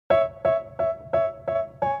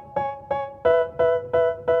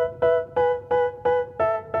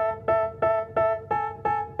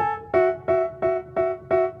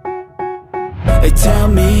tell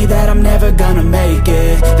me that I'm never gonna make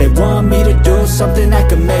it. They want me to do something that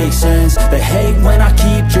could make sense. They hate when I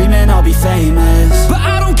keep dreaming I'll be famous, but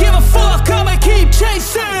I don't give a fuck, I'ma keep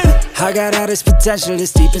chasing. I got all this potential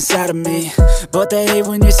that's deep inside of me, but they hate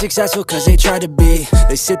when you're successful cause they try to be.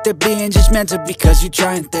 They sit there being judgmental because you're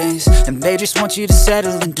trying things, and they just want you to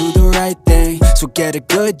settle and do the right thing. So get a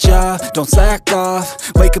good job, don't slack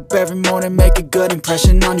off. Wake up every morning, make a good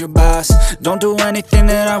impression on your boss. Don't do anything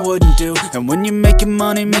that I wouldn't do, and when you're making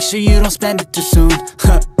money, make sure you don't spend it too soon.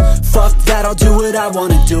 Fuck that, I'll do what I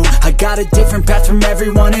wanna do. I got a different path from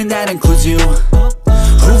everyone, and that includes you.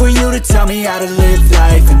 Who are you to tell me how to live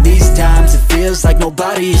life? In these times it feels like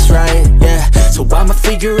nobody is right, yeah. So I'ma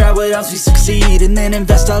figure out what else we succeed, and then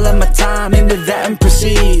invest all of my time into that and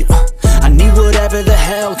proceed. I need whatever the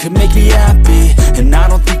hell could make me happy, and I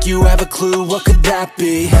don't think you have a clue what could that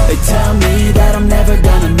be. They tell me that I'm never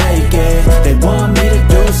gonna make it. They want me to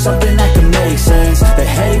do something that could make sense. They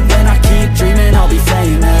hate when I keep dreaming I'll be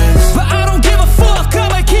famous, but I don't give a fuck,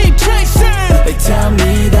 I'ma keep chasing. They tell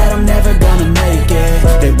me that I'm never gonna make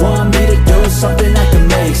it. They want me to do something that could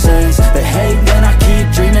make sense. They hate when I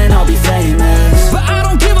keep dreaming I'll be famous, but I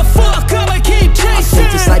don't give a fuck, I'ma keep chasing. I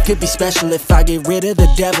think this life could be special if I get rid of the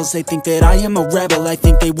devils. They think that I am a rebel, I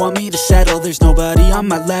think they want me to settle. There's nobody on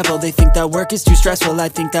my level. They think that work is too stressful, I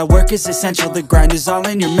think that work is essential. The grind is all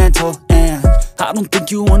in your mental, and I don't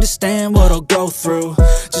think you understand what I'll go through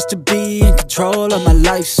just to be in control of my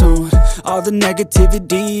life soon. All the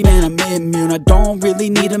negativity, man, I'm immune. I don't really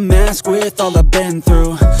need a mask with all I've been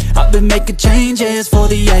through. I've been making changes for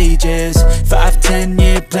the ages. 5-10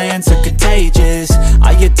 year plans are contagious.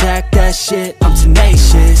 I attack that shit, I'm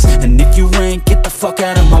tenacious. And if you ain't, get the fuck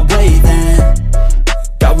out of my way then.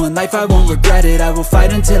 Got one life, I won't regret it. I will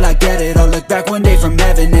fight until I get it. I'll look back one day from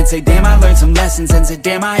heaven and say, damn, I learned some lessons. And say,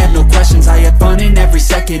 damn, I had no questions. I had fun in every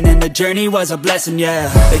second, and the journey was a blessing, yeah.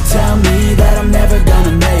 They tell me that I'm never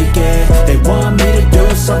gonna make it. They want me to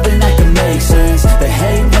do something that can make sense. They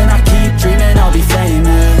hate when I keep dreaming I'll be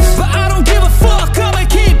famous, but I don't give a fuck, I'ma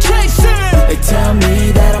keep chasing. They tell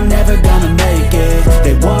me that I'm never gonna make it.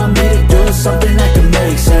 They want me to do something that can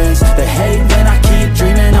make sense. They hate when I keep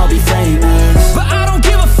dreaming I'll be famous, but I don't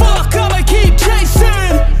give a fuck, I'ma keep chasing.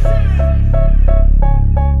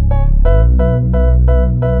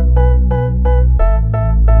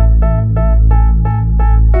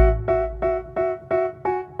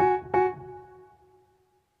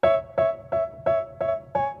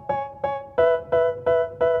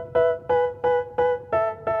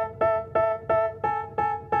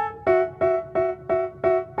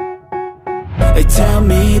 They tell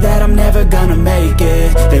me that I'm never gonna make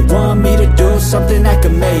it. They want me to do something that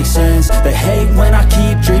could make sense. They hate when I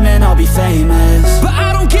keep dreaming I'll be famous, but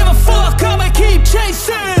I don't give a fuck, I'ma keep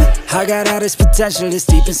chasing. I got all this potential that's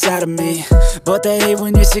deep inside of me, but they hate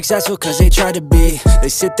when you're successful cause they try to be. They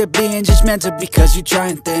sit there being judgmental because you're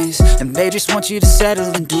trying things, and they just want you to settle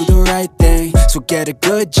and do the right thing. So get a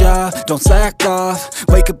good job, don't slack off.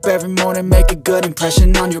 Wake up every morning, make a good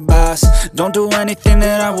impression on your boss. Don't do anything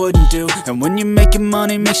that I wouldn't do, and when you're making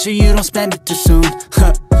money, make sure you don't spend it too soon.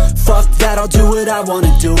 Fuck that, I'll do what I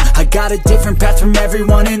wanna do. I got a different path from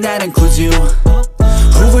everyone, and that includes you.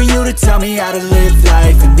 Who are you to tell me how to live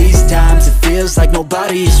life? In these times it feels like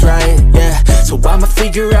nobody is right, yeah. So I'ma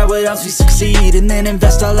figure out what else we succeed, and then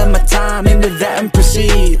invest all of my time into that and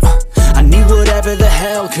proceed. I need whatever the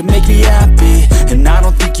hell could make me happy, and I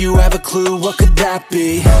don't think you have a clue what could that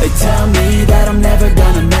be. They tell me that I'm never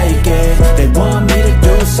gonna make it. They want me to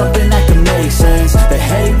do something that can make sense. They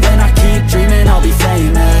hate when I keep dreaming I'll be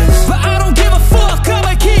famous, but I don't give a fuck,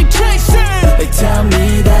 I'ma keep chasing. They tell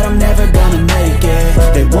me that I'm never gonna make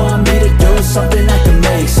it. They want me to do something that can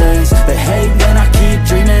make sense. They hate when I keep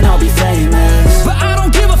dreaming I'll be famous, but I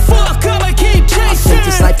don't give a fuck, I'ma keep chasing. I think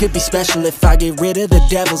this life could be special if I get rid of the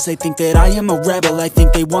devils. They think that I am a rebel, I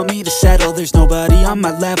think they want me to settle. There's nobody on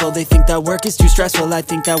my level. They think that work is too stressful, I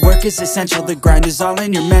think that work is essential. The grind is all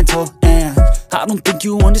in your mental, and I don't think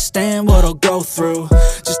you understand what I'll go through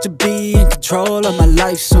just to be in control of my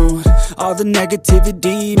life soon. All the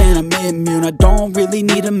negativity, man, I'm immune. I don't really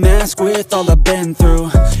need a mask with all I've been through.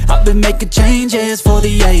 I've been making changes for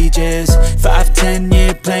the ages. 5-10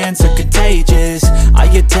 year plans are contagious. I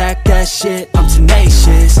attack that shit, I'm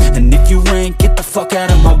tenacious. And if you ain't, get the fuck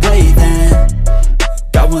out of my way then.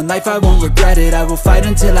 Got one life, I won't regret it. I will fight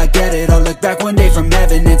until I get it. I'll look back one day from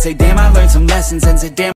heaven and say, damn, I learned some lessons. And say, damn.